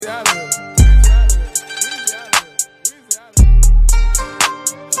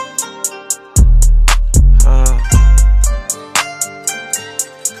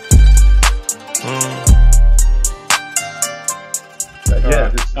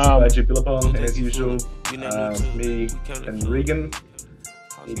Glad Billabong, and as usual, me and Regan,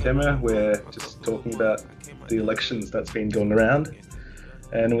 Tema, we're just talking about the elections that's been going around,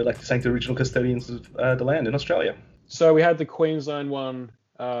 and we'd like to thank the original custodians of the land in Australia. So we had the Queensland one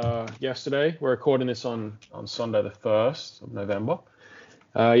yesterday. We're recording this on Sunday the 1st of November.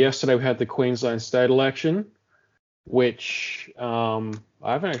 Yesterday we had the Queensland state election, which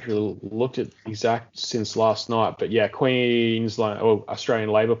I haven't actually looked at exact since last night, but yeah, Queensland or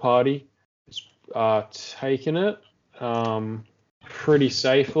Australian Labor Party is taking it pretty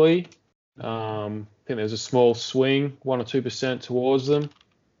safely. I think there's a small swing, 1 or 2% towards them.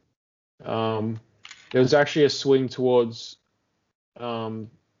 There was actually a swing towards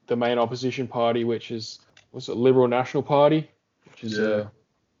the main opposition party, which is Liberal National Party, which is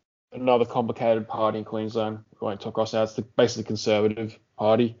another complicated party in Queensland. We won't talk across now. It's basically the Conservative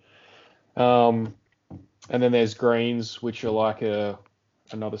Party. And then there's Greens, which are like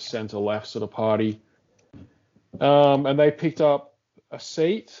another centre-left sort of party. And they picked up a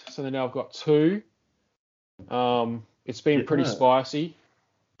seat, so they now have got 2. It's been pretty spicy.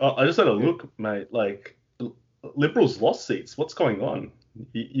 Oh, I just had a look, mate. Like, Liberals lost seats. What's going on?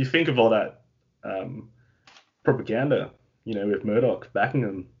 You think of all that propaganda, with Murdoch backing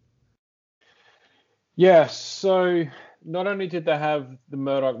them. Yeah, so not only did they have the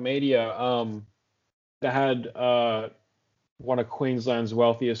Murdoch media, they had one of Queensland's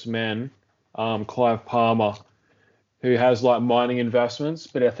wealthiest men, Clive Palmer, who has like mining investments,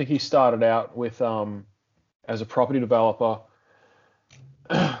 but I think he started out with as a property developer.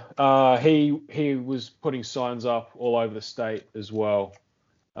 He was putting signs up all over the state as well.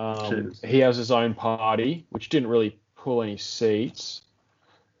 He has his own party, which didn't really pull any seats.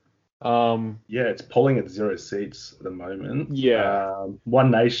 It's polling at 0 seats at the moment. Yeah.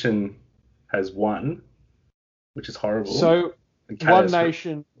 One Nation has 1, which is horrible. So One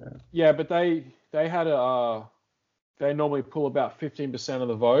Nation, but they had they normally pull about 15% of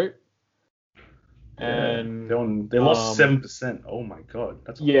the vote. And they lost 7%. Oh my God,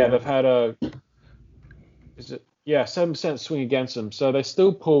 that's horrible. They've had 7% swing against them. So they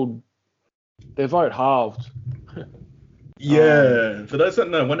still pulled their vote halved. For those that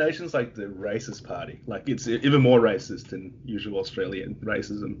don't know, One Nation's like the racist party. Like, it's even more racist than usual Australian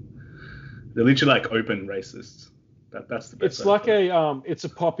racism. They're literally like open racists. That's the best. It's like it's a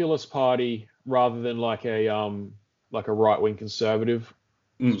populist party rather than like a right-wing conservative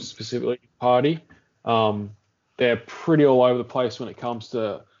specifically party. They're pretty all over the place when it comes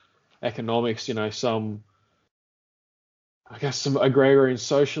to economics. Some agrarian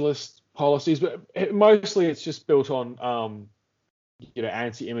socialist policies, but mostly it's just built on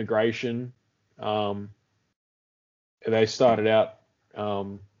anti-immigration. They started out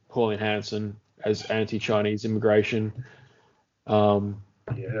Pauline Hanson as anti-Chinese immigration.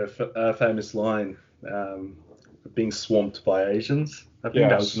 Famous line, being swamped by Asians. I think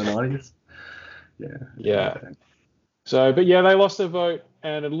that was in the 90s. Yeah. So, but they lost their vote,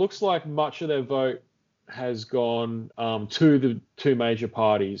 and it looks like much of their vote has gone to the 2 major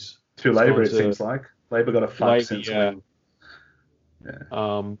parties. To Labor, it seems like. Labor got a 5%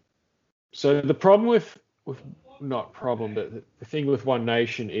 swing. So the problem with not problem, but the thing with One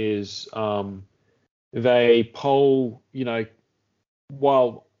Nation is they poll,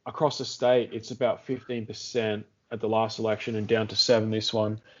 while across the state it's about 15% at the last election and down to 7 this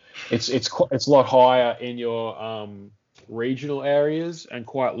one. It's a lot higher in your regional areas and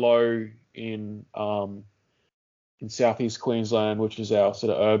quite low in southeast Queensland, which is our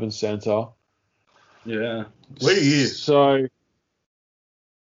sort of urban centre. Yeah. Where are you? So,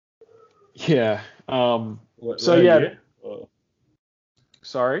 yeah. Where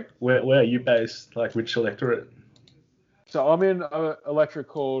Sorry? Where are you based? Like, which electorate? So I'm in an electorate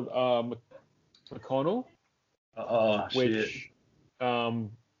called McConnell, which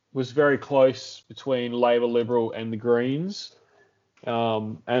was very close between Labor, Liberal, and the Greens.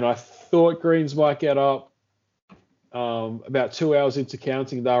 And I thought Greens might get up. About 2 hours into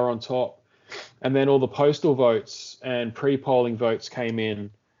counting, they were on top. And then all the postal votes and pre-polling votes came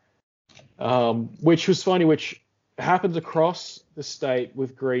in, which was funny, which happens across the state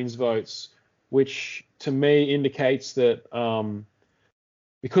with Greens votes, which to me indicates that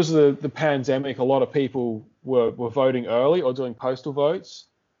because of the pandemic, a lot of people were voting early or doing postal votes,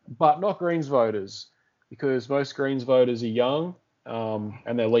 but not Greens voters, because most Greens voters are young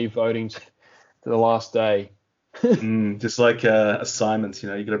and they leave voting to the last day. Just like assignments,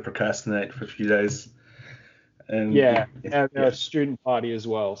 you got to procrastinate for a few days. And a student party as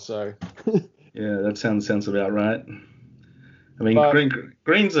well. So that sounds about right. I mean,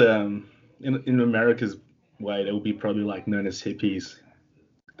 Greens in America's way, they will be probably like known as hippies,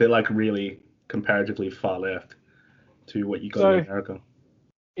 they're like really comparatively far left to what you got in So America.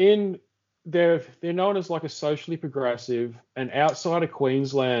 in they're known as like a socially progressive, and outside of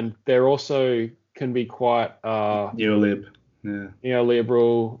Queensland, they're also can be quite Neolib. Yeah.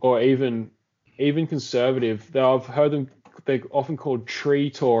 neoliberal or even conservative. I've heard them. They're often called tree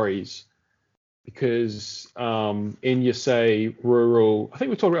Tories because in your say rural, I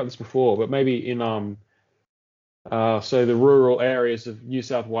think we talked about this before, but maybe in so the rural areas of New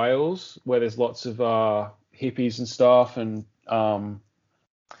South Wales where there's lots of hippies and stuff, and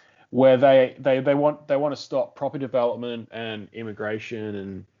where they want to stop property development and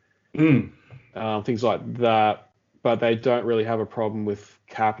immigration and things like that, but they don't really have a problem with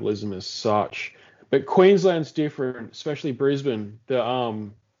capitalism as such. But Queensland's different, especially Brisbane. The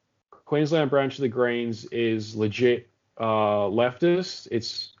Queensland branch of the Greens is legit leftist.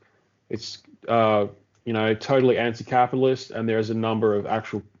 It's totally anti-capitalist, and there's a number of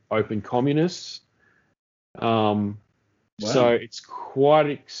actual open communists. Wow. So it's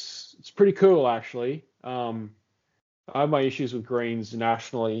it's pretty cool actually. I have my issues with Greens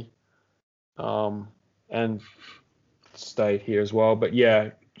nationally, and state here as well. But yeah,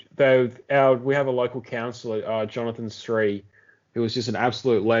 we have a local councillor, Jonathan Sree, who was just an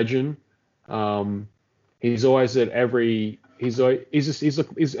absolute legend. He's always at every. He's as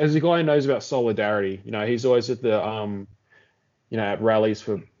a guy who knows about solidarity. He's always at the at rallies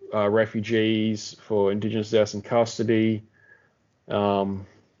for refugees, for Indigenous deaths in custody. He's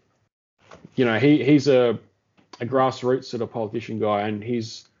a grassroots sort of politician guy, and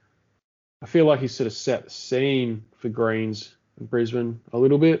I feel like he's sort of set the scene for Greens in Brisbane a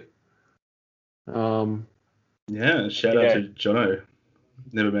little bit. Yeah, shout out to Jono.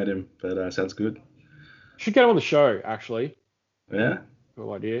 Never met him, but sounds good. Should get him on the show, actually. Yeah.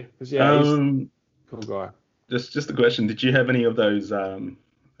 Cool idea. Because he's a cool guy. Just a question: did you have any of those what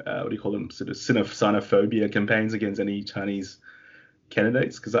do you call them? Sort of xenophobia campaigns against any Chinese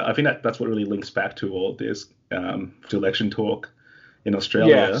candidates? Because I think that's what really links back to all this to election talk in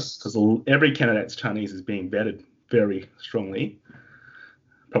Australia. Because every candidate's Chinese is being vetted very strongly,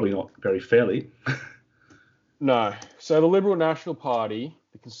 probably not very fairly. No. So the Liberal National Party,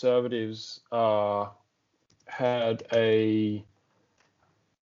 the Conservatives, had a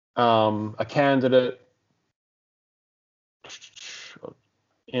candidate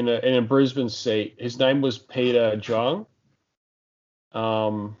in a Brisbane seat. His name was Peter Zhang.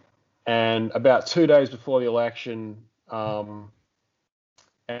 And about 2 days before the election, our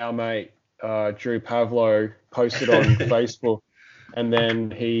mate Drew Pavlo posted on Facebook, and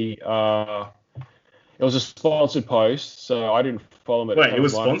then it was a sponsored post, so I didn't follow him. Wait, it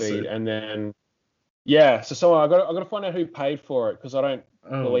was sponsored? Feed, and then so I got to find out who paid for it, because I don't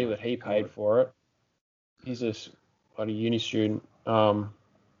believe that he paid for it. He's a uni student. I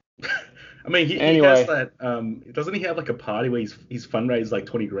mean, he has that. Doesn't he have like a party where he's fundraised like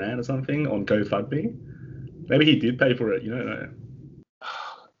 20 grand or something on GoFundMe? Maybe he did pay for it. You don't know.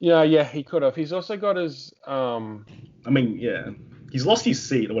 Yeah, he could have. He's also got his. He's lost his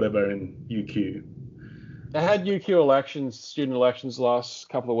seat or whatever in UQ. They had UQ student elections last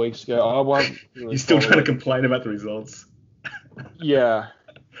couple of weeks ago. I wasn't really He's still trying to complain about the results. Yeah.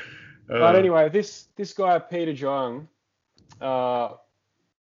 But anyway, this guy Peter Zhang,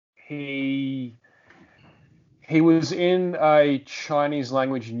 he was in a Chinese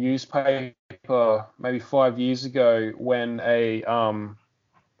language newspaper maybe 5 years ago when a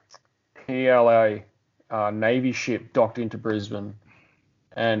PLA Navy ship docked into Brisbane,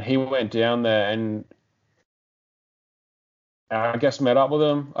 and he went down there and I guess met up with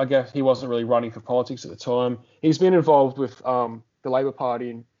him. I guess he wasn't really running for politics at the time. He's been involved with the Labor Party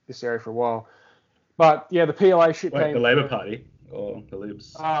in this area for a while. But yeah, the PLA ship came. The Labor Party or the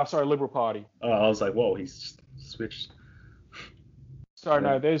Libs? Sorry, Liberal Party. Oh, I was like, whoa, he's switched. Sorry,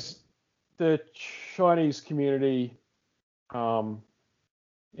 no, there's the Chinese community in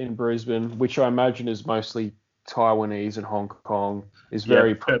Brisbane, which I imagine is mostly Taiwanese and Hong Kong, is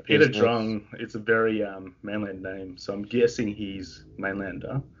very Peter Zhang. It's a very mainland name, so I'm guessing he's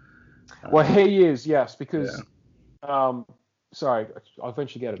mainlander. Well, he is, yes, because sorry, I'll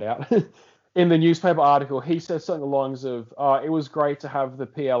eventually get it out. In the newspaper article, he says something along the lines of, it was great to have the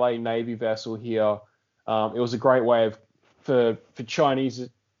PLA Navy vessel here. It was a great way for Chinese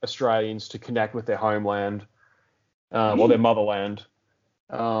Australians to connect with their homeland, or their motherland.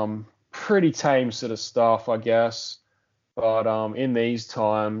 Pretty tame sort of stuff, I guess. But in these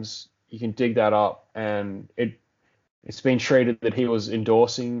times, you can dig that up, and it's been treated that he was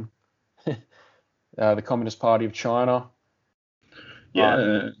endorsing the Communist Party of China.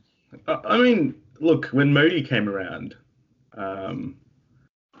 Yeah. I mean, look, when Modi came around,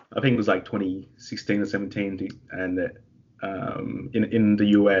 I think it was like 2016 or 17, and in the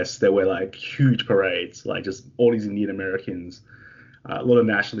US there were like huge parades, like just all these Indian Americans, a lot of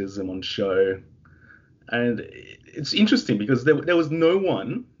nationalism on show, and it's interesting because there was no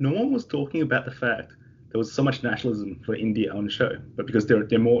one was talking about the fact there was so much nationalism for India on show, but because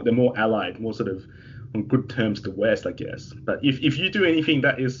they're more allied, more sort of on good terms to the West, I guess. But if you do anything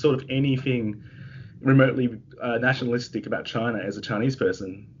that is sort of anything remotely nationalistic about China as a Chinese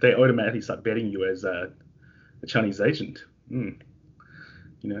person, they automatically start betting you as a Chinese agent.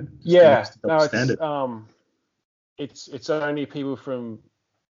 Yeah, just no, double standard. it's only people from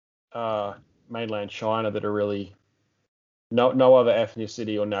mainland China that are really no other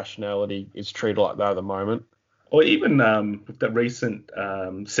ethnicity or nationality is treated like that at the moment. Or even with the recent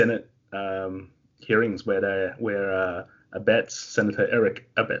Senate hearings where Abetz, Senator Eric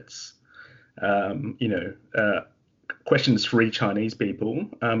Abetz, questions three Chinese people,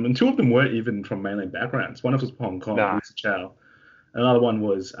 and two of them weren't even from mainland backgrounds. One of us was Hong Kong, Nah. Lisa Chow. Another one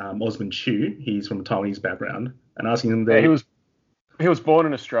was Osmond Chu. He's from a Taiwanese background, and asking him. He was born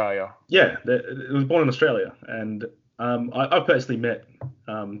in Australia. Yeah, it was born in Australia, and I personally met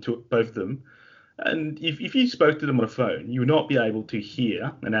both of them. And if you spoke to them on the phone, you would not be able to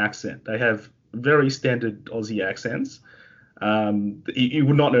hear an accent. They have very standard Aussie accents. You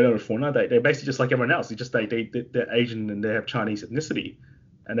would not know they're a foreigner. They're basically just like everyone else. They're Asian and they have Chinese ethnicity,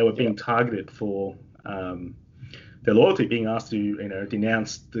 and they were being targeted for their loyalty, being asked to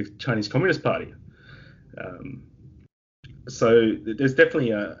denounce the Chinese Communist Party. So there's definitely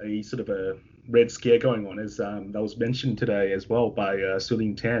a sort of a red scare going on, as that was mentioned today as well by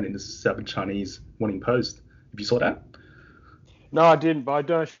Sulin Tan in the Southern Chinese Morning Post. Have you saw that? No, I didn't, but I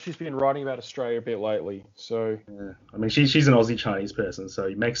don't. She's been writing about Australia a bit lately, so. Yeah. I mean, she's an Aussie Chinese person, so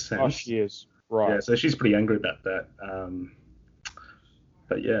it makes sense. Oh, she is. Right. Yeah, so she's pretty angry about that.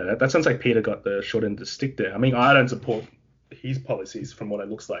 But yeah, that sounds like Peter got the short end of the stick there. I mean, I don't support his policies from what it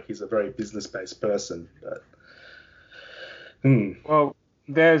looks like. He's a very business-based person, but. Well,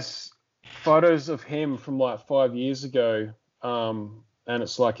 there's photos of him from like 5 years ago, and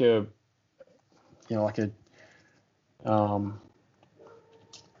it's like a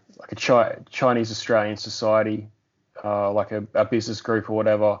Chinese Australian society, like a business group or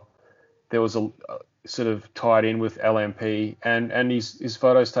whatever. There was a sort of tied in with LMP, and his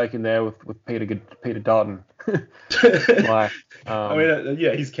photos taken there with Peter Dutton. Like, I mean,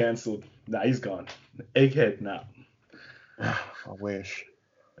 yeah, he's cancelled. Nah, he's gone. Egghead, nah. I wish.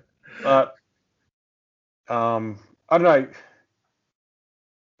 But I don't know.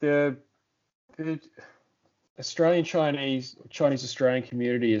 The Australian Chinese Australian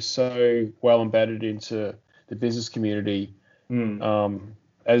community is so well embedded into the business community,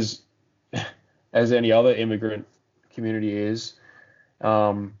 as any other immigrant community is.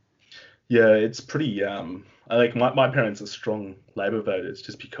 Yeah, it's pretty. Like my parents are strong Labor voters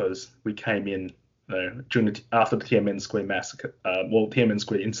just because we came in after the Tiananmen Square massacre, Tiananmen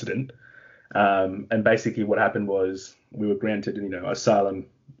Square incident, and basically what happened was we were granted, asylum,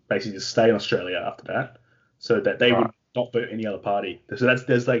 basically to stay in Australia after that, so that they would not vote any other party. So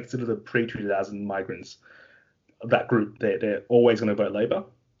there's like sort of the pre-2000 migrants of that group. They're always going to vote Labor,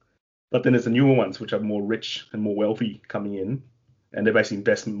 but then there's the newer ones which are more rich and more wealthy coming in, and they're basically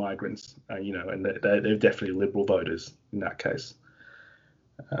investment migrants, and they're definitely Liberal voters in that case.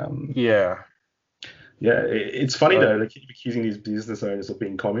 Yeah, it's funny though. They keep accusing these business owners of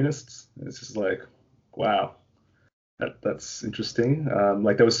being communists. It's just like, wow, that's interesting.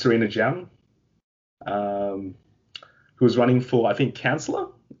 Like there was Serena Jam, who was running for, I think, councillor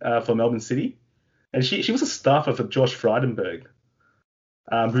for Melbourne City, and she was a staffer for Josh Frydenberg,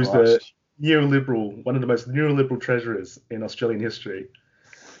 who's the one of the most neoliberal treasurers in Australian history.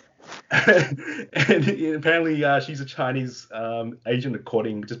 And apparently she's a Chinese agent,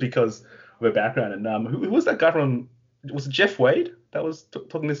 according just because of her background. And who was that guy from? Was it Jeff Wade that was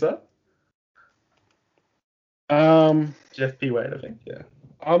talking this up? Jeff P. Wade, I think. Yeah.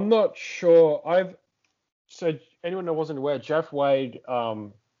 I'm not sure. So anyone that wasn't aware, Jeff Wade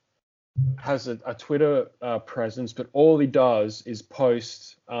has a Twitter presence, but all he does is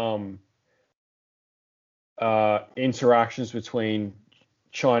post interactions between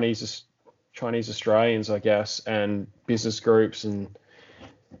Chinese Australians, I guess, and business groups, and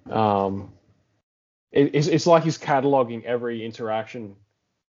it's like he's cataloging every interaction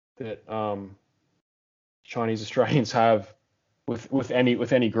that Chinese Australians have with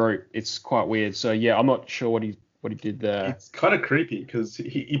any group. It's quite weird. So yeah, I'm not sure what he did there. It's kind of creepy because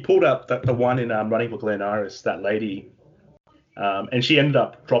he pulled up the one in running for Glen Iris, that lady, and she ended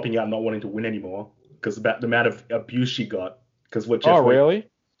up dropping out, not wanting to win anymore because about the amount of abuse she got. Because what Jeff Wade, really?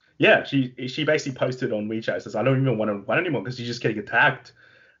 Yeah, she basically posted on WeChat, says I don't even want to run anymore because she's just getting attacked.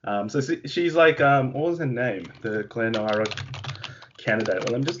 So she's like, what was her name? The Glen Ira candidate.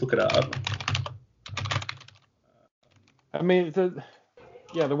 Well, let me just look it up. I mean, the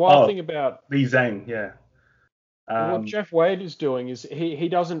wild thing about Li Zhang, yeah. What Jeff Wade is doing is he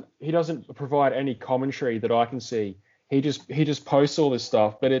doesn't provide any commentary that I can see. He just posts all this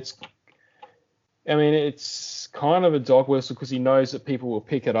stuff, but it's kind of a dog whistle because he knows that people will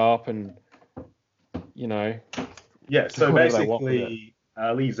pick it up and Yeah, so basically,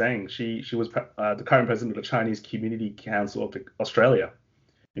 Li Zhang, she was the current president of the Chinese Community Council of Australia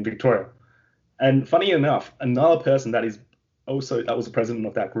in Victoria. And funny enough, another person that was the president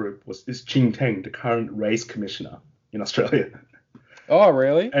of that group was this Ching Teng, the current race commissioner in Australia. Oh,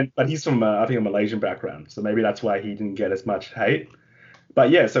 really? But he's from I think a Malaysian background, so maybe that's why he didn't get as much hate. But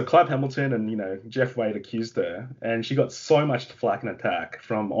yeah, so Clive Hamilton and Jeff Wade accused her, and she got so much flack and attack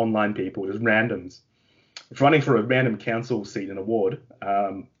from online people, just randoms, running for a random council seat in a ward.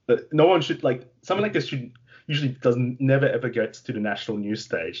 But no one should something like this should usually never ever gets to the national news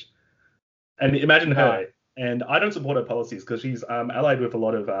stage. And imagine her. And I don't support her policies because she's allied with a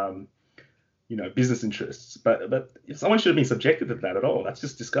lot of business interests. But someone should have been subjected to that at all. That's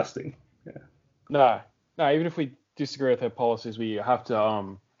just disgusting. Yeah. No. Even if we disagree with her policies, we have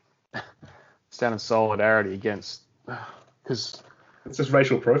to stand in solidarity against, because it's just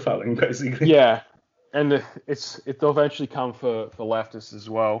racial profiling, basically. Yeah, and it'll eventually come for leftists as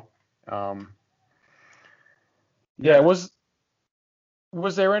well.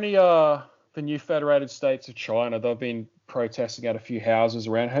 Was there any the new federated states of China? They've been protesting at a few houses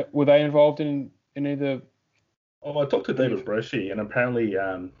around. Were they involved in any of the? Oh, I talked to David Broshi, and apparently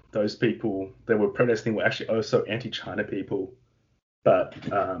those people that were protesting were actually also anti-China people. But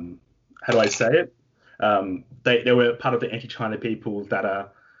how do I say it? They were part of the anti-China people that are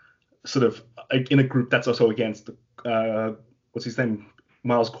sort of in a group that's also against what's his name,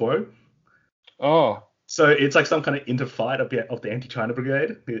 Miles Kuo. Oh. So it's like some kind of interfight of the anti-China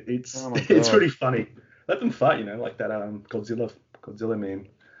brigade. It's pretty funny. Let them fight, like that Godzilla meme.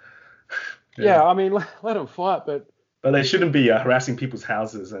 Yeah, I mean, let them fight, but they shouldn't be harassing people's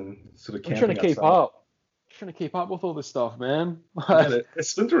houses and sort of camping outside. Trying to keep up with all this stuff, man. They're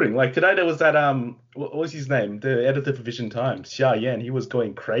splintering. Like today, there was that what was his name? The editor for Vision Times, Xia Yan. He was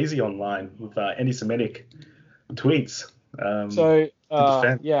going crazy online with anti-Semitic tweets.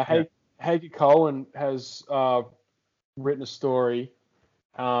 Hager Cohen has written a story.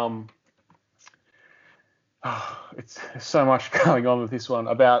 It's so much going on with this one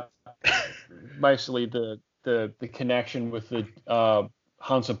about basically the connection with the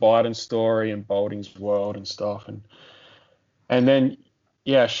Hunter Biden story and Balding's World and stuff, and then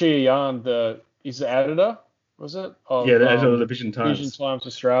Xia Yan is the editor, was it? The editor of the Vision Times. Vision Times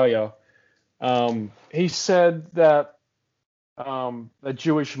Australia. He said that the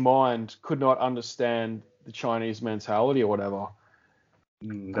Jewish mind could not understand the Chinese mentality or whatever.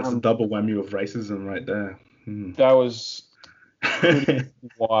 That's a double whammy of racism right there. That was pretty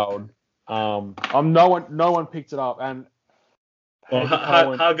wild. No one picked it up, and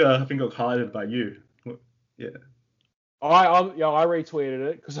Hager, I think, got highlighted by you. Yeah. I retweeted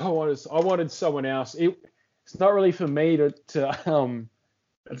it because I wanted someone else. It's not really for me to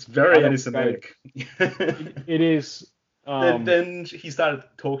It's very anti-Semitic. It is. Then he started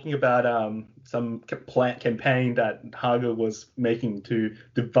talking about some campaign that Hager was making to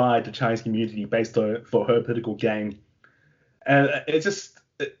divide the Chinese community for her political gain, and it just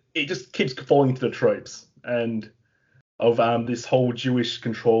keeps falling into the tropes and of this whole Jewish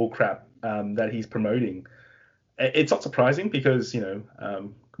control crap that he's promoting. It's not surprising because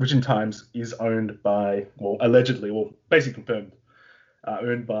Vision Times is owned by, basically confirmed,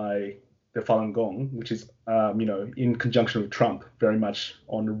 owned by the Falun Gong, which is, in conjunction with Trump, very much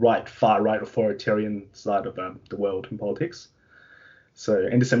on the far right authoritarian side of the world in politics. So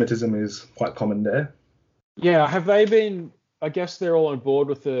anti-Semitism is quite common there. Yeah, have they been? I guess they're all on board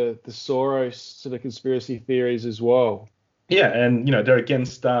with the Soros sort of conspiracy theories as well. Yeah, and they're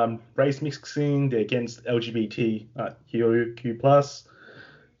against race mixing, they're against LGBTQ+.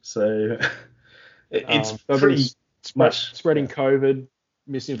 So it's pretty much spreading COVID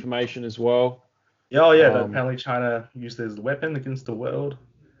misinformation as well. Oh yeah, that apparently China used it as a weapon against the world.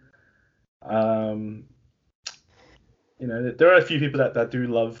 There are a few people that do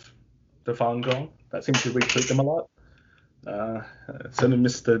love the Falun Gong that seem to retweet them a lot. Certainly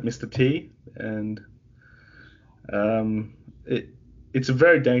Mr. T, and it's a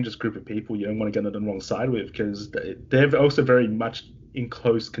very dangerous group of people you don't want to get on the wrong side with, because they're also very much in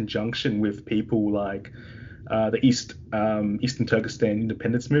close conjunction with people like the Eastern Turkestan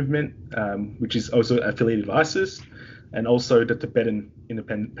independence movement, which is also affiliated with ISIS, and also the Tibetan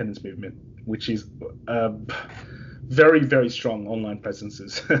independence movement, which is very, very strong online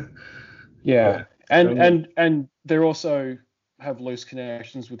presences. Yeah. And they also have loose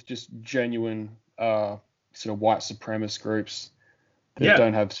connections with just genuine sort of white supremacist groups that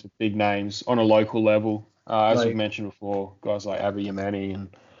don't have sort of big names on a local level. As we've mentioned before, guys like Abiy Yemeni and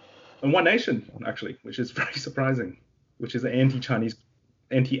One Nation, actually, which is very surprising, which is an anti-Chinese,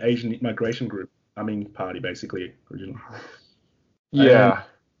 anti-Asian migration group. Party, basically, originally. Yeah. And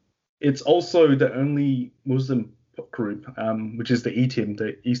it's also the only Muslim group, which is the ETIM,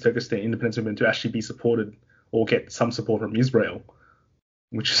 the East Turkestan Independence Movement, to actually be supported or get some support from Israel,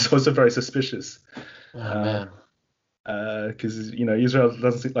 which is also very suspicious. Man. Because Israel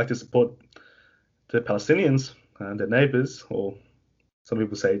doesn't like to support the Palestinians, their neighbors, or some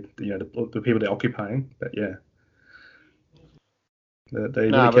people say the people they're occupying. But yeah,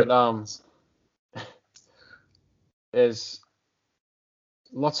 there's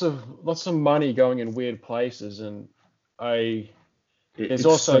lots of money going in weird places, and there's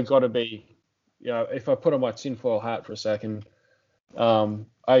also got to be, if I put on my tinfoil hat for a second,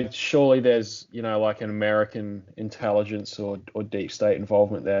 surely there's like an American intelligence or deep state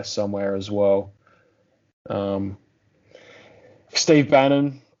involvement there somewhere as well. Steve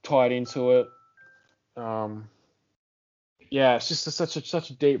Bannon tied into it. It's just such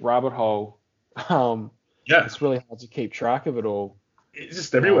a deep rabbit hole. It's really hard to keep track of it all. It's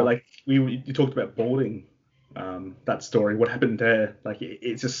just everywhere. Like you talked about Balding, that story. What happened there? Like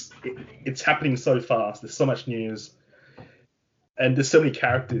it's happening so fast. There's so much news, and there's so many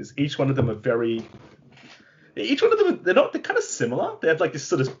characters. Each one of them they're kind of similar. They have like this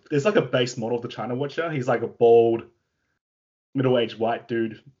sort of, there's like a base model of the China Watcher. He's like a bald, middle-aged white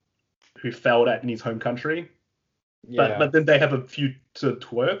dude who failed in his home country. But then they have a few sort of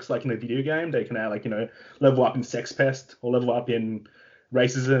twerks, like in a video game. They can level up in sex pest or level up in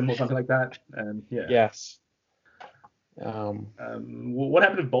racism or something like that. And Yes. What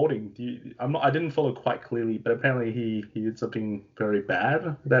happened to Balding? I didn't follow quite clearly, but apparently he did something very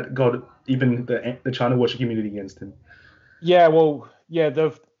bad that got even the China Watcher community against him. Yeah, well,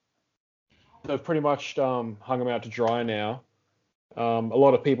 they've pretty much hung him out to dry now. A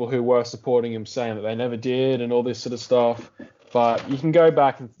lot of people who were supporting him saying that they never did and all this sort of stuff. But you can go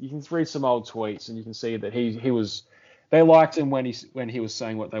back and you can read some old tweets and you can see that they liked him when he was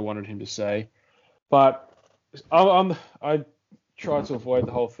saying what they wanted him to say. But I tried to avoid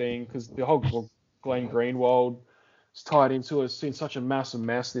the whole thing because the whole Glenn Greenwald is tied into it. It's been such a massive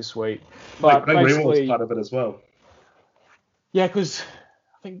mess this week. But Glenn Greenwald's part of it as well. Yeah, because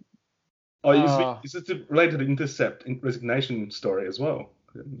I think. Is it related to the Intercept resignation story as well?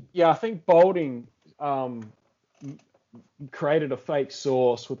 Yeah, I think Balding created a fake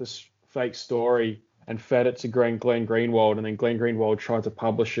source with this fake story and fed it to Glenn Greenwald, and then Glenn Greenwald tried to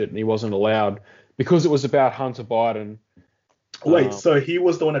publish it and he wasn't allowed because it was about Hunter Biden. Wait, so he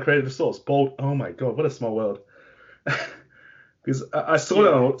was the one that created the source? Oh my God, what a small world. Because I saw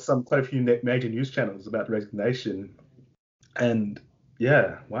it on quite a few major news channels about resignation, and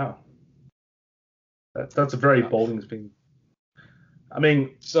wow. That's a very Balding's thing. I'll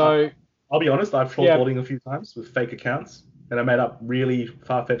be honest, I've trolled Balding a few times with fake accounts, and I made up really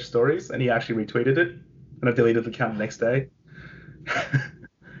far-fetched stories, and he actually retweeted it, and I deleted the account the next day.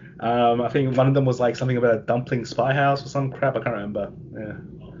 I think one of them was like something about a dumpling spy house or some crap, I can't remember. Yeah.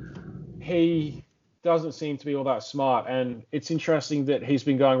 He doesn't seem to be all that smart, and it's interesting that he's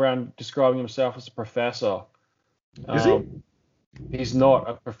been going around describing himself as a professor. Is he? He's not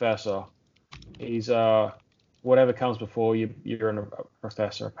a professor. He's whatever comes before you. You're a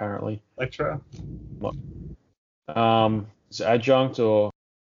professor, apparently. Lecturer. Is it adjunct or?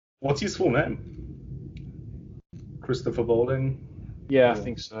 What's his full name? Christopher Balding. Yeah, I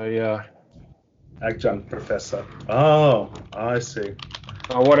think so. Yeah. Adjunct professor. Oh, I see.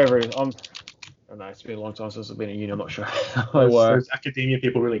 Whatever it is. I don't know. It's been a long time since I've been in uni. I'm not sure how they work. Those academia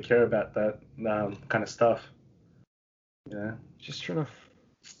people really care about that kind of stuff. Yeah. Just trying to.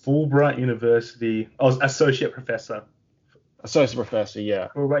 Fulbright University. Oh, associate professor. Associate professor, yeah.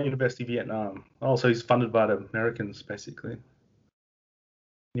 Fulbright University, Vietnam. Oh, so he's funded by the Americans, basically.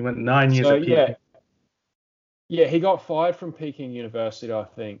 He went 9 years at Peking. Yeah, he got fired from Peking University, I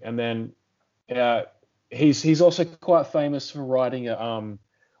think, and then he's also quite famous for writing a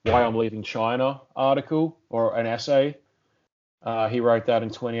 "Why I'm Leaving China" article or an essay. He wrote that in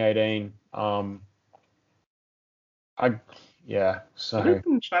 2018. So I've been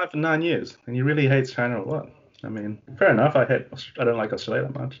in China for 9 years, and he really hates China a lot. I mean, fair enough. I don't like Australia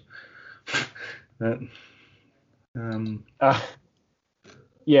that much. But, Uh,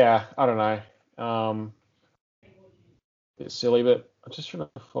 yeah, I don't know. Bit silly, but I'm just trying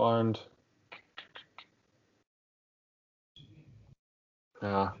to find.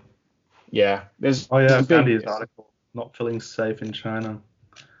 Yeah, there's Oh yeah, I a found big, his article. Not feeling safe in China.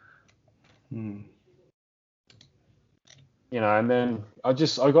 Hmm. and then I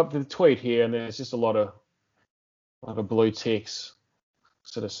got the tweet here, and there's just a lot of blue ticks,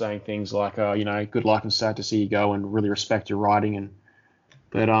 sort of saying things like, good luck and sad to see you go, and really respect your writing,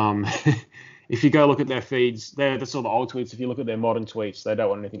 but if you go look at their feeds, that's all the old tweets. If you look at their modern tweets, they don't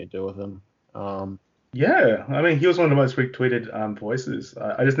want anything to do with them. Yeah, I mean, he was one of the most retweeted voices.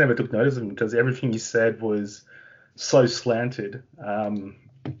 I just never took notice of him because everything he said was so slanted.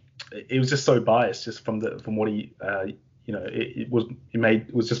 It was just so biased, just from what he, it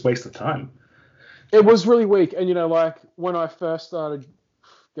was just waste of time. It was really weak, and like when I first started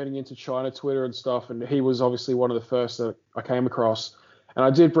getting into China Twitter and stuff, and he was obviously one of the first that I came across, and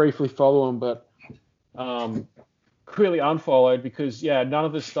I did briefly follow him, but clearly unfollowed because none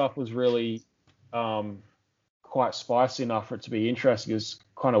of this stuff was really quite spicy enough for it to be interesting. It was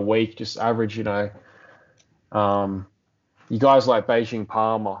kind of weak, just average, you guys like Beijing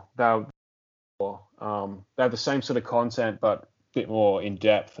Palmer, they have the same sort of content, but a bit more in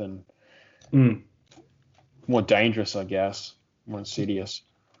depth and more dangerous, I guess, more insidious.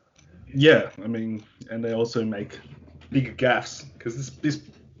 Yeah, I mean, and they also make bigger gaffes because this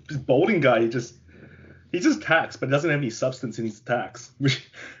Balding guy, he just attacks, but doesn't have any substance in his attacks, which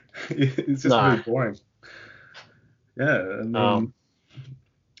it's just really boring. Yeah, I mean,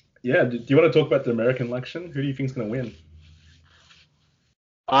 do you want to talk about the American election? Who do you think is going to win?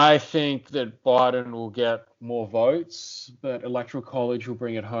 I think that Biden will get more votes, but Electoral College will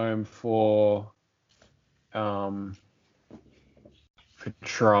bring it home for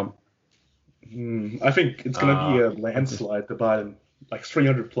Trump. I think it's going to be a landslide to Biden, like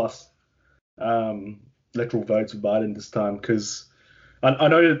 300 plus electoral votes for Biden this time, because I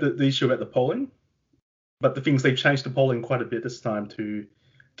know that the issue about the polling, but the things they've changed the polling quite a bit this time to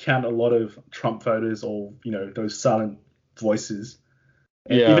count a lot of Trump voters or those silent voices.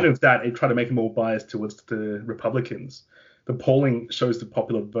 And even if that, it try to make it more biased towards the Republicans. The polling shows the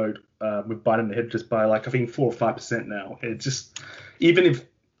popular vote with Biden ahead just by I think 4 or 5% now. It just, even if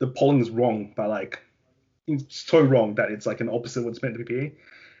the polling is wrong by it's so wrong that it's an opposite of what it's meant to be.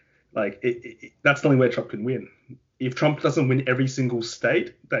 That's the only way Trump can win. If Trump doesn't win every single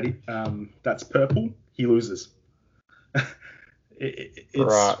state that's purple, he loses.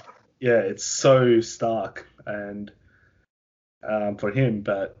 Right. Yeah, it's so stark and for him,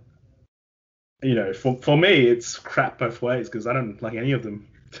 but for me, it's crap both ways because I don't like any of them.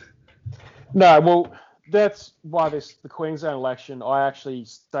 No, well, that's why the Queensland election, I actually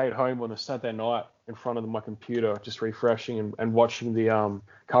stayed home on a Saturday night in front of my computer, just refreshing and watching the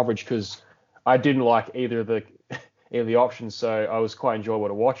coverage because I didn't like either of the options, so I was quite enjoyable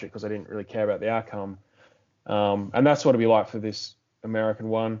to watch it because I didn't really care about the outcome. And that's what it'll be like for this American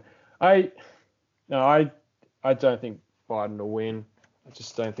one. I don't think Biden will win. I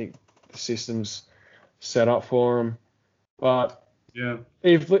just don't think the system's set up for him. But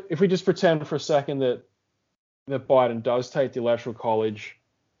if we just pretend for a second that Biden does take the Electoral College,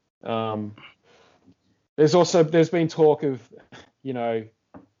 there's been talk of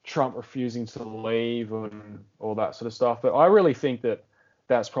Trump refusing to leave and all that sort of stuff. But I really think that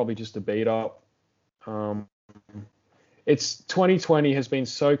that's probably just a beat up. It's 2020 has been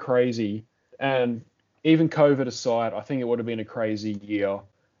so crazy, and even COVID aside, I think it would have been a crazy year.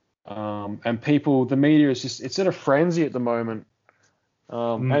 And the media it's in a frenzy at the moment.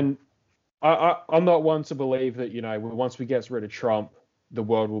 And I'm not one to believe that, once we get rid of Trump, the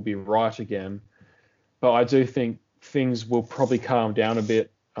world will be right again. But I do think things will probably calm down a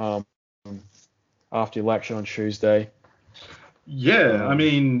bit after the election on Tuesday. Yeah, I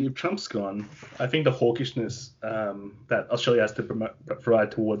mean, if Trump's gone, I think the hawkishness that Australia has to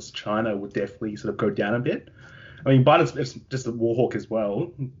provide towards China would definitely sort of go down a bit. I mean, Biden's just a war hawk as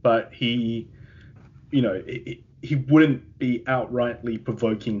well, but he wouldn't be outrightly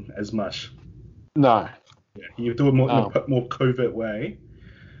provoking as much. No. Yeah, he would do it more covert way.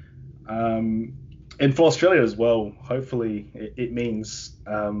 And for Australia as well, hopefully it means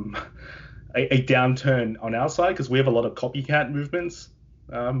a downturn on our side because we have a lot of copycat movements.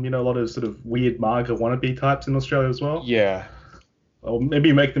 A lot of sort of weird MAGA wannabe types in Australia as well. Yeah. Or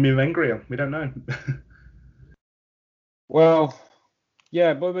maybe make them even angrier. We don't know. Well,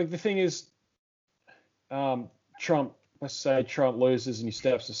 yeah, but the thing is, Trump, let's say Trump loses and he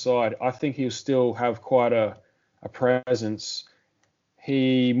steps aside, I think he'll still have quite a presence.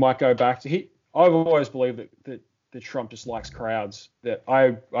 He might go back to I've always believed that that Trump just likes crowds. That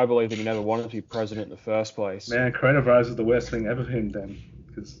I believe that he never wanted to be president in the first place. Man, coronavirus is the worst thing ever for him then.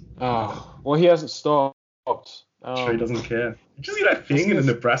 Because well, he hasn't stopped. Sure, he doesn't care. Did you see that thing in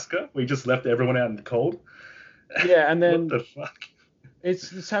Nebraska where he just left everyone out in the cold? Yeah, and then what the fuck?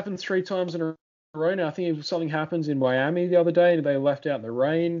 It's happened 3 times in a row now. I think something happens in Miami the other day and they left out in the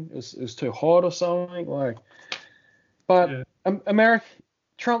rain. It was too hot or something. But American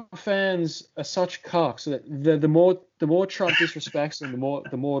Trump fans are such cucks that the more Trump disrespects them,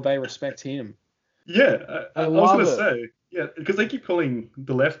 the more they respect him. Yeah, I was gonna say, because they keep calling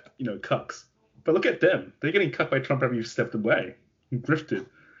the left, cucks. But look at them. They're getting cut by Trump every stepped away. Grifted.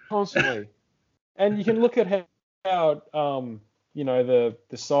 Constantly. And you can look at how the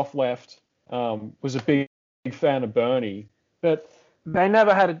soft left was a big fan of Bernie, but they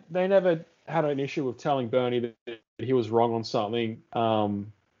never had an issue with telling Bernie that he was wrong on something.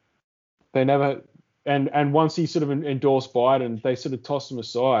 They never, and once he sort of endorsed Biden, they sort of tossed him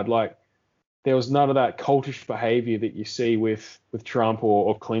aside. Like there was none of that cultish behavior that you see with Trump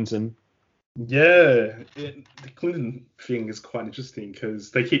or Clinton. Yeah, the Clinton thing is quite interesting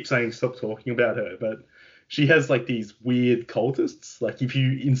because they keep saying stop talking about her, but she has like these weird cultists. Like if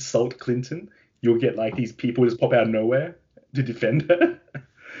you insult Clinton, you'll get like these people just pop out of nowhere to defend her.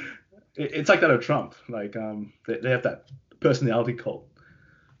 It's like that of Trump. Like they have that personality cult.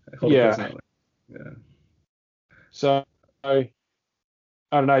 Yeah. So I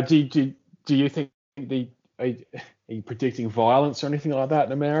don't know. Do you think are you predicting violence or anything like that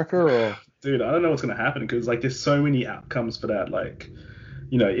in America? Or dude, I don't know what's gonna happen because like there's so many outcomes for that. Like,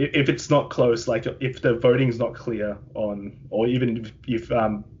 if it's not close, like if the voting's not clear on, or even if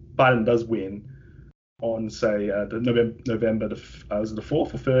Biden does win on say the November was it the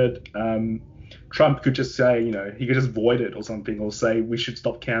 4th or 3rd, Trump could just say, he could just void it or something, or say we should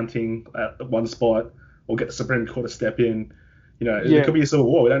stop counting at one spot, or get the Supreme Court to step in. It could be a civil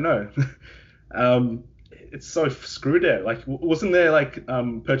war. We don't know. It's so screwed there. Like, wasn't there like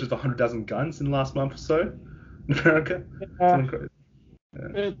purchased 100,000 guns in the last month or so in America? Something crazy.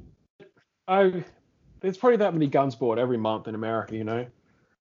 There's probably that many guns bought every month in America.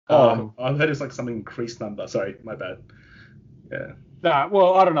 I've heard it's like some increased number. Sorry, my bad. Yeah. Nah,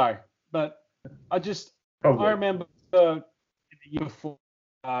 well, I don't know, but I remember the year before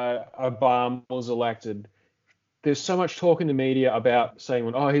Obama was elected. There's so much talk in the media about saying,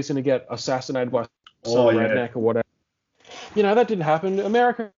 he's going to get assassinated by some redneck or whatever. That didn't happen.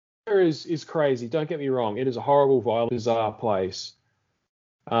 America is crazy. Don't get me wrong. It is a horrible, violent, bizarre place.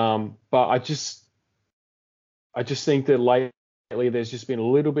 But I just think that lately there's just been a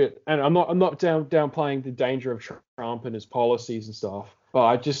little bit, and I'm not downplaying the danger of Trump and his policies and stuff, but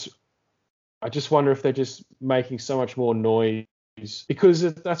I just wonder if they're just making so much more noise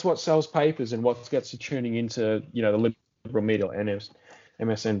because that's what sells papers and what gets you tuning into the liberal media,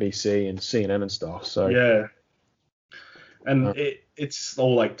 MSNBC and CNN and stuff. So yeah, and it's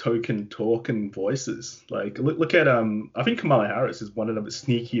all like token talk and voices. Like look at I think Kamala Harris is one of the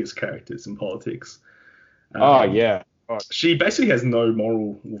sneakiest characters in politics. She basically has no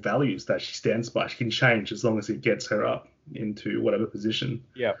moral values that she stands by. She can change as long as it gets her up into whatever position.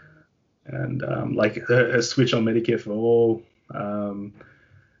 Yeah. And like her switch on Medicare for all,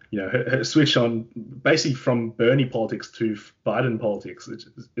 her switch on basically from Bernie politics to Biden politics. It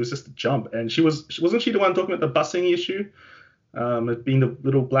was just a jump. And wasn't she the one talking about the busing issue? Being the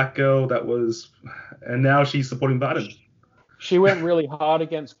little black girl and now she's supporting Biden. She went really hard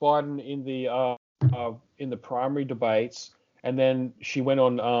against Biden in the primary debates, and then she went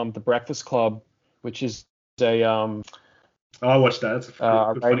on the Breakfast Club, which is a I watched that. It's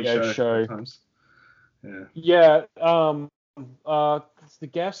a radio show. Sometimes. Yeah. The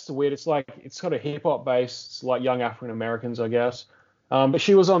guests are weird. It's kind of hip hop based. It's like young African Americans, I guess. But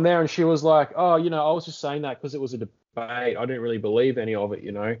she was on there and she was like, I was just saying that because it was a debate. I didn't really believe any of it,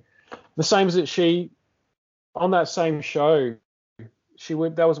 The same as that she, on that same show,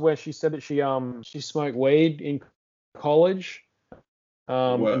 that was where she said that she smoked weed in college,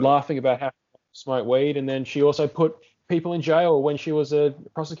 laughing about how she smoked weed, and then she also put people in jail when she was a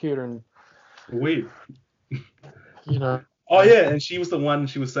prosecutor and weed. Oh yeah, and she was the one.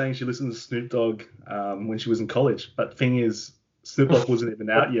 She was saying she listened to Snoop Dogg when she was in college. But the thing is, Snoop Dogg wasn't even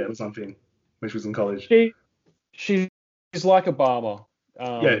out yet or something when she was in college. She's like Obama.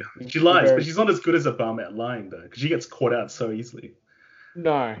 She lies, but she's not as good as Obama at lying though, because she gets caught out so easily.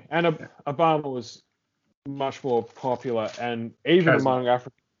 No, and Obama was much more popular, and even among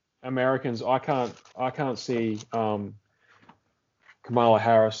African Americans, I can't see Kamala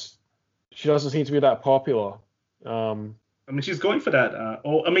Harris. She doesn't seem to be that popular. I mean, she's going for that.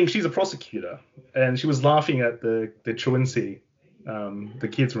 Or I mean, she's a prosecutor, and she was laughing at the truancy, the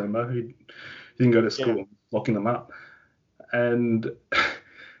kids, remember, who didn't go to Yeah. school, locking them up, and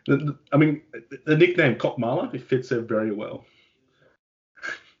I mean, the nickname Kokmala, it fits her very well.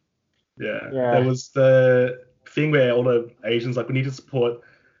 Yeah, there Yeah. was the thing where all the Asians like, we need to support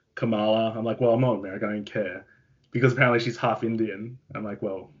Kamala. I'm like, well, I'm not American, I don't care, because apparently she's half Indian. I'm like,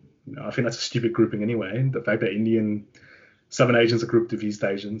 well, I think that's a stupid grouping anyway. The fact that Southern Asians are grouped with East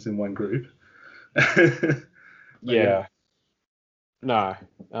Asians in one group. But Yeah. No.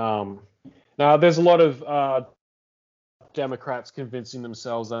 No, there's a lot of Democrats convincing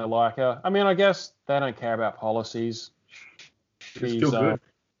themselves they like her. I mean, I guess they don't care about policies. she's still good.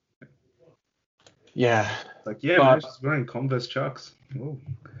 Yeah. Like, yeah, man, she's wearing Converse Chucks. Oh,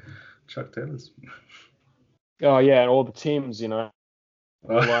 Chuck Taylors. Oh, yeah, and all the Tims, Like,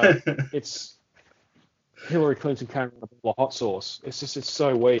 it's Hillary Clinton carrying a bowl of hot sauce. It's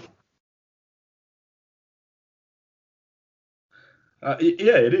so weak.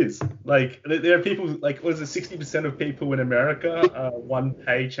 Yeah, it is. Like, there are people, like, what is it, 60% of people in America are one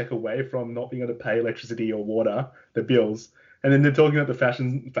paycheck away from not being able to pay electricity or water, the bills. And then they're talking about the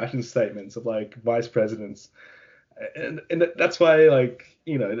fashion statements of, like, vice presidents. And that's why, like,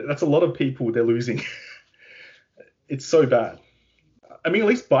 that's a lot of people they're losing. It's so bad. I mean, at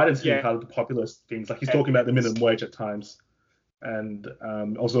least Biden's being part of the populist things. Like, he's talking about the minimum wage at times. And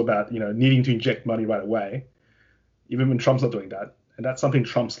also about, needing to inject money right away, even when Trump's not doing that. And that's something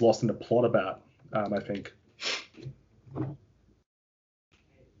Trump's lost in the plot about, I think.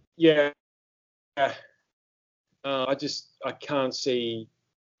 Yeah. I can't see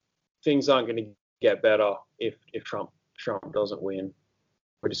things aren't going to get better if Trump doesn't win.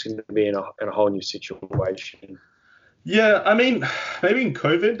 We're just going to be in a whole new situation. Yeah, I mean, maybe in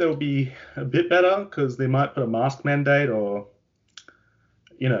COVID they'll be a bit better because they might put a mask mandate or,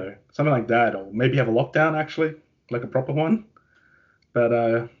 something like that, or maybe have a lockdown actually, like a proper one. But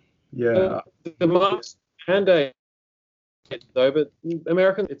yeah, the mask mandate though, but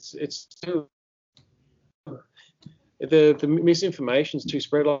American, it's too, the misinformation is too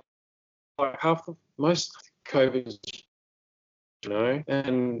spread. Like half of most COVID,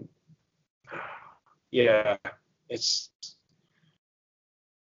 and yeah, it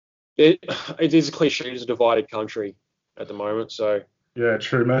is a cliche. It's a divided country at the moment. So yeah,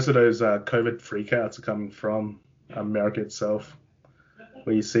 true. Most of those COVID freakouts are coming from America itself,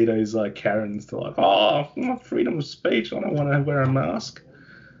 where you see those like Karens, they're like, oh, freedom of speech, I don't want to wear a mask,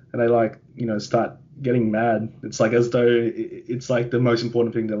 and they like start getting mad. It's like as though it's like the most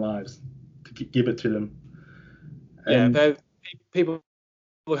important thing in their lives to give it to them. And yeah, people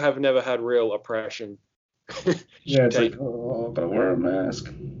have never had real oppression. Yeah, it's like, oh, I've got to wear a mask.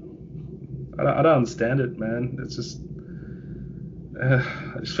 I don't understand it, man. It's just,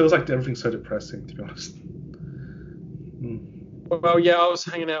 it just feels like everything's so depressing, to be honest. Well, yeah, I was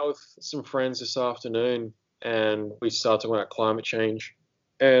hanging out with some friends this afternoon, and we started talking about climate change,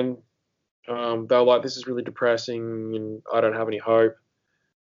 and they were like, "This is really depressing, and I don't have any hope."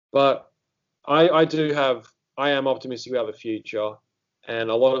 But I am optimistic about the future, and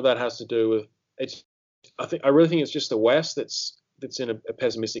a lot of that has to do with it's. I really think it's just the West that's in a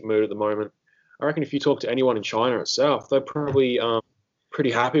pessimistic mood at the moment. I reckon if you talk to anyone in China itself, they're probably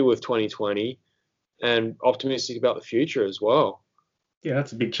pretty happy with 2020 and optimistic about the future as well. Yeah,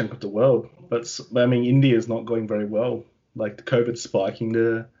 that's a big chunk of the world. But I mean, India is not going very well. Like the COVID's spiking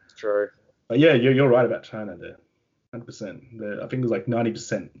there. True. But yeah, you're right about China there. 100%. I think there's like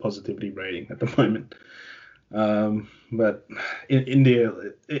 90% positivity rating at the moment. But in India,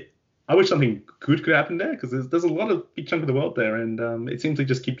 I wish something good could happen there because there's a lot of big chunk of the world there, and it seems to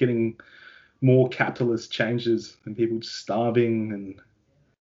just keep getting more capitalist changes and people just starving and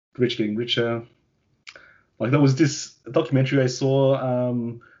the rich getting richer. Like there was this documentary I saw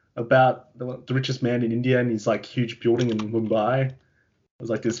about the richest man in India and his like huge building in Mumbai. It was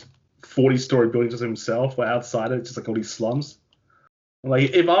like this 40-story building just himself, but outside it's just like all these slums.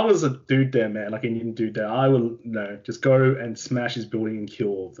 Like if I was a dude there, man, like an Indian dude there, I would just go and smash his building and kill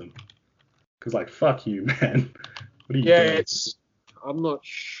all of them. Cause like fuck you, man. What are you doing? I'm not.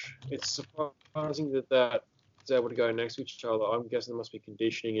 It's surprising that is able to go next to each other. I'm guessing there must be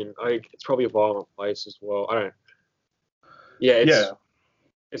conditioning, and it's probably a violent place as well. I don't. Yeah,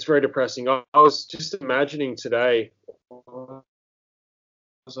 it's very depressing. I was just imagining today,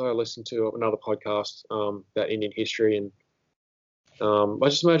 as I listened to another podcast about Indian history, and I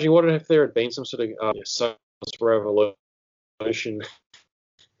was just imagining what if there had been some sort of social revolution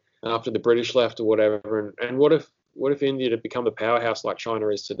after the British left or whatever, and what if India had become the powerhouse like China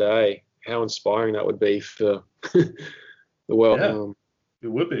is today? How inspiring that would be for The world. Yeah,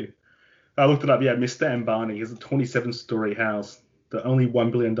 it would be. I looked it up. Yeah, Mr. Ambani has a 27-story house, the only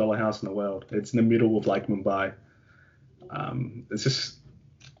 $1 billion house in the world. It's in the middle of like Mumbai.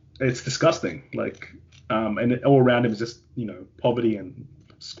 It's disgusting. Like, and all around him is just poverty and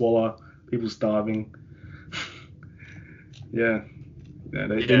squalor, people starving. Yeah, yeah.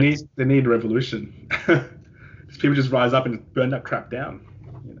 They need revolution. People just rise up and burn that crap down.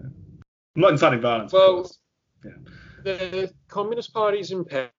 I'm not inciting violence. Well, yeah. The Communist Party's in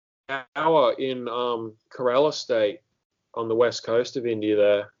power in Kerala state on the west coast of India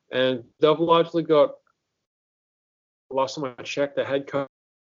there, and they've largely got. Last time I checked, they had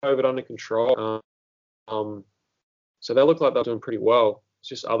COVID under control. So they look like they're doing pretty well. It's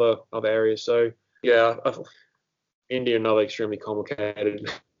just other areas. So yeah, India and other extremely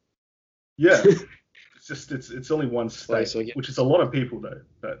complicated. Yeah, it's only one state, which is a lot of people though.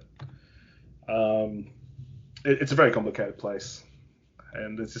 But it's a very complicated place,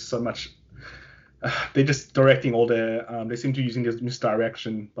 and there's just so much. They're just directing all their. They seem to be using this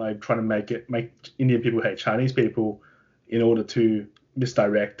misdirection by trying to make Indian people hate Chinese people, in order to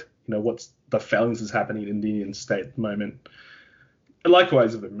misdirect. What's the failings is happening in the Indian state at the moment. And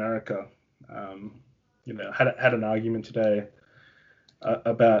likewise with America. Had an argument today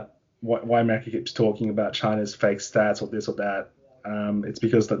about why America keeps talking about China's fake stats or this or that. It's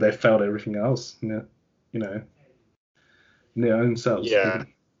because that they failed everything else. In their own selves. Yeah.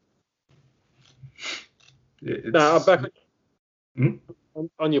 Now, back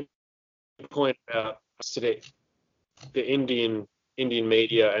on your point about today, the Indian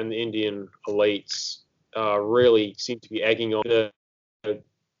media and the Indian elites really seem to be egging on the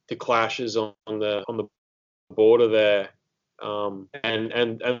clashes on the border there, and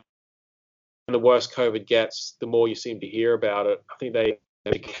the worse COVID gets, the more you seem to hear about it. I think they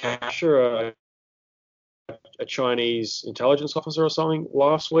capture a Chinese intelligence officer or something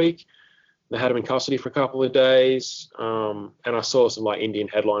last week. They had him in custody for a couple of days, and I saw some like Indian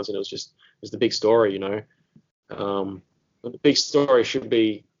headlines, and it was the big story, The big story should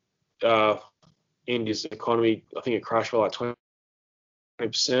be India's economy. I think it crashed by like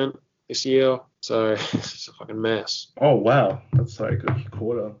 20% this year, so it's a fucking mess. Oh wow, that's like a good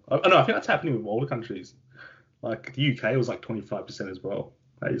quarter. I think that's happening with all the countries. Like the UK was like 25% as well.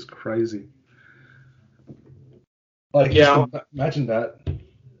 That is crazy. Like, yeah, imagine that.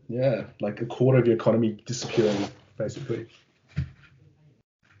 Yeah, like a quarter of your economy disappearing, basically.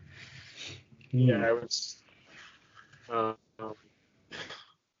 Yeah, it's. I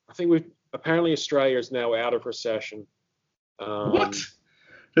think apparently Australia is now out of recession. What?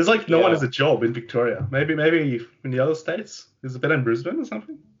 There's like no one has a job in Victoria. Maybe in the other states. Is it better in Brisbane or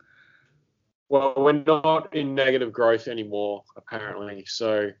something? Well, we're not in negative growth anymore, apparently.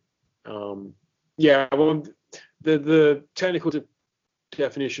 So, well, the technical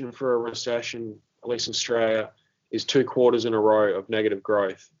definition for a recession, at least in Australia, is 2 quarters in a row of negative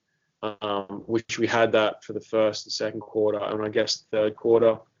growth, which we had that for the first and second quarter, and I guess the third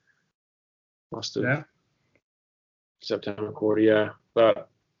quarter must have September quarter, yeah. But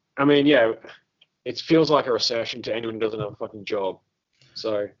I mean, yeah, it feels like a recession to anyone who doesn't have a fucking job.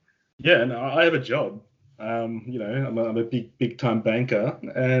 So yeah, no, I have a job. I'm a big time banker,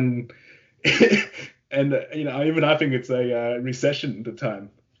 and and I think it's a recession at the time.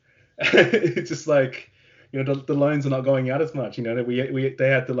 It's just like the loans are not going out as much. They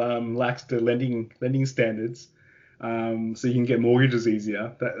had to lax the lending standards, so you can get mortgages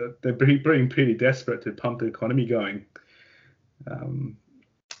easier. They're being pretty desperate to pump the economy going.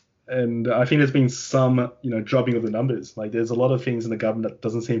 And I think there's been some, dropping of the numbers. Like there's a lot of things in the government that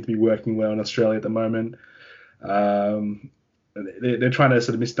doesn't seem to be working well in Australia at the moment. They're trying to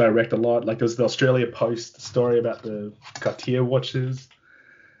sort of misdirect a lot. Like there's the Australia Post story about the Cartier watches.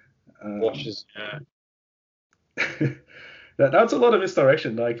 Yeah. That's a lot of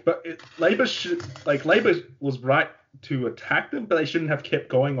misdirection. But Labor was right to attack them, but they shouldn't have kept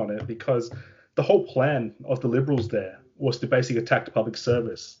going on it, because the whole plan of the Liberals there was to basically attack the public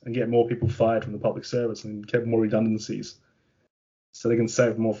service and get more people fired from the public service and get more redundancies, so they can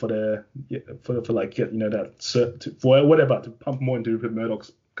save more for their to pump more into Rupert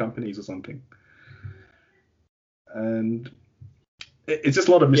Murdoch's companies or something. And it's just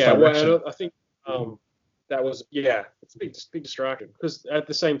a lot of misdirection. Yeah, well, I think that was it's a big distraction, because at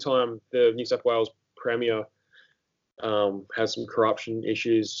the same time the New South Wales Premier has some corruption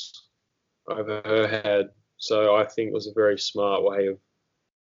issues over her head. So I think it was a very smart way of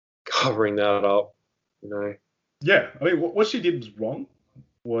covering that up, Yeah, I mean, what she did was wrong.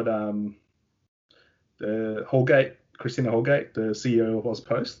 What Christina Holgate, the CEO of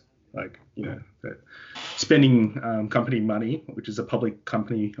AusPost, spending company money, which is a public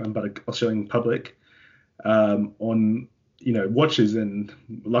company owned by the Australian public, on watches and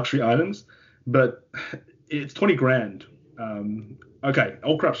luxury items, but it's 20 grand. Okay,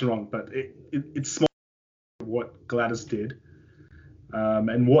 all corruption wrong, but it's small. What Gladys did,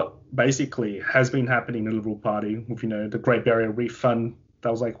 and what basically has been happening in the Liberal Party with the Great Barrier Reef Fund,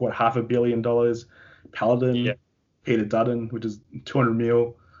 that was like what, $500 million. Paladin, Peter Dutton, which is 200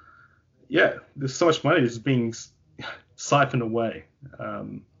 mil. Yeah, there's so much money that's being siphoned away,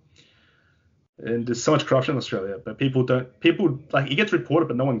 and there's so much corruption in Australia, but people like, it gets reported,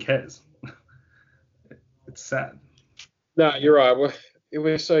 but no one cares. It's sad. No, you're right.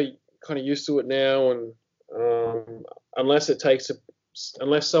 We're so kind of used to it now, and unless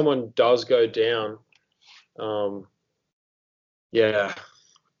someone does go down, it's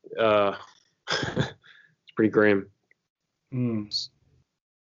pretty grim.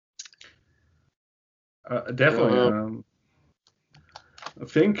 Definitely. I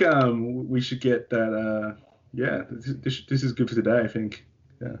think we should get that. This is good for today, I think.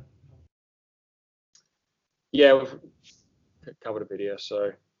 Yeah. Yeah, we've covered a bit here,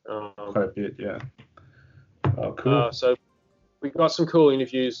 so. Quite a bit, yeah. Oh, cool. So we've got some cool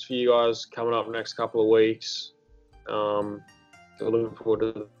interviews for you guys coming up next couple of weeks. So looking forward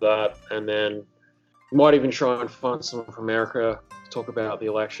to that, and then we might even try and find someone from America to talk about the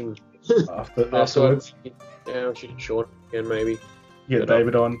election. Afterwards. Yeah, we should Sean again maybe. Yeah,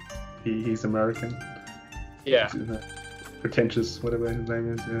 David on. He's American. Yeah. Pretentious, whatever his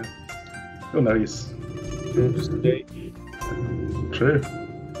name is. Yeah. You'll know he's. True.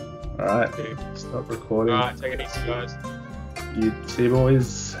 All right. Okay. Stop recording. All right. Take it easy, guys. You see,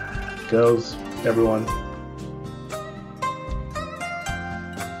 boys, girls, everyone.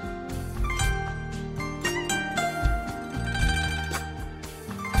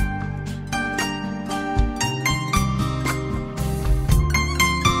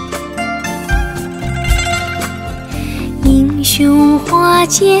英雄花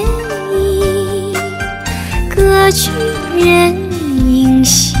间意，歌曲人影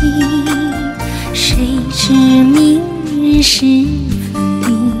稀。谁知明日时分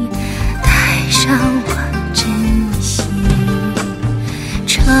里，台上望真心。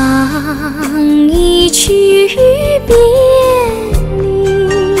唱一曲别离，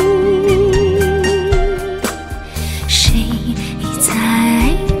谁在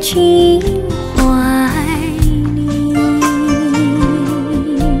君怀里？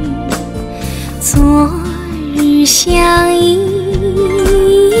昨日相依，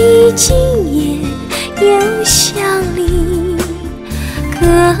今夜又相离，各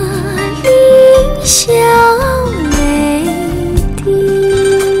领笑泪滴。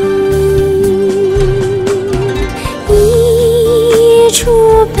一出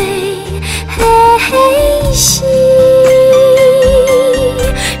悲喜，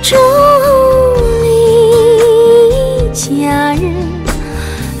众里佳人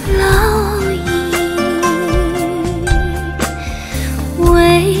老矣。为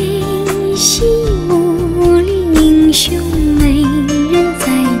戏武林英雄美人在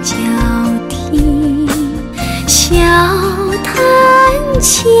交替，笑谈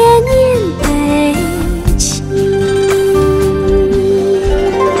千年。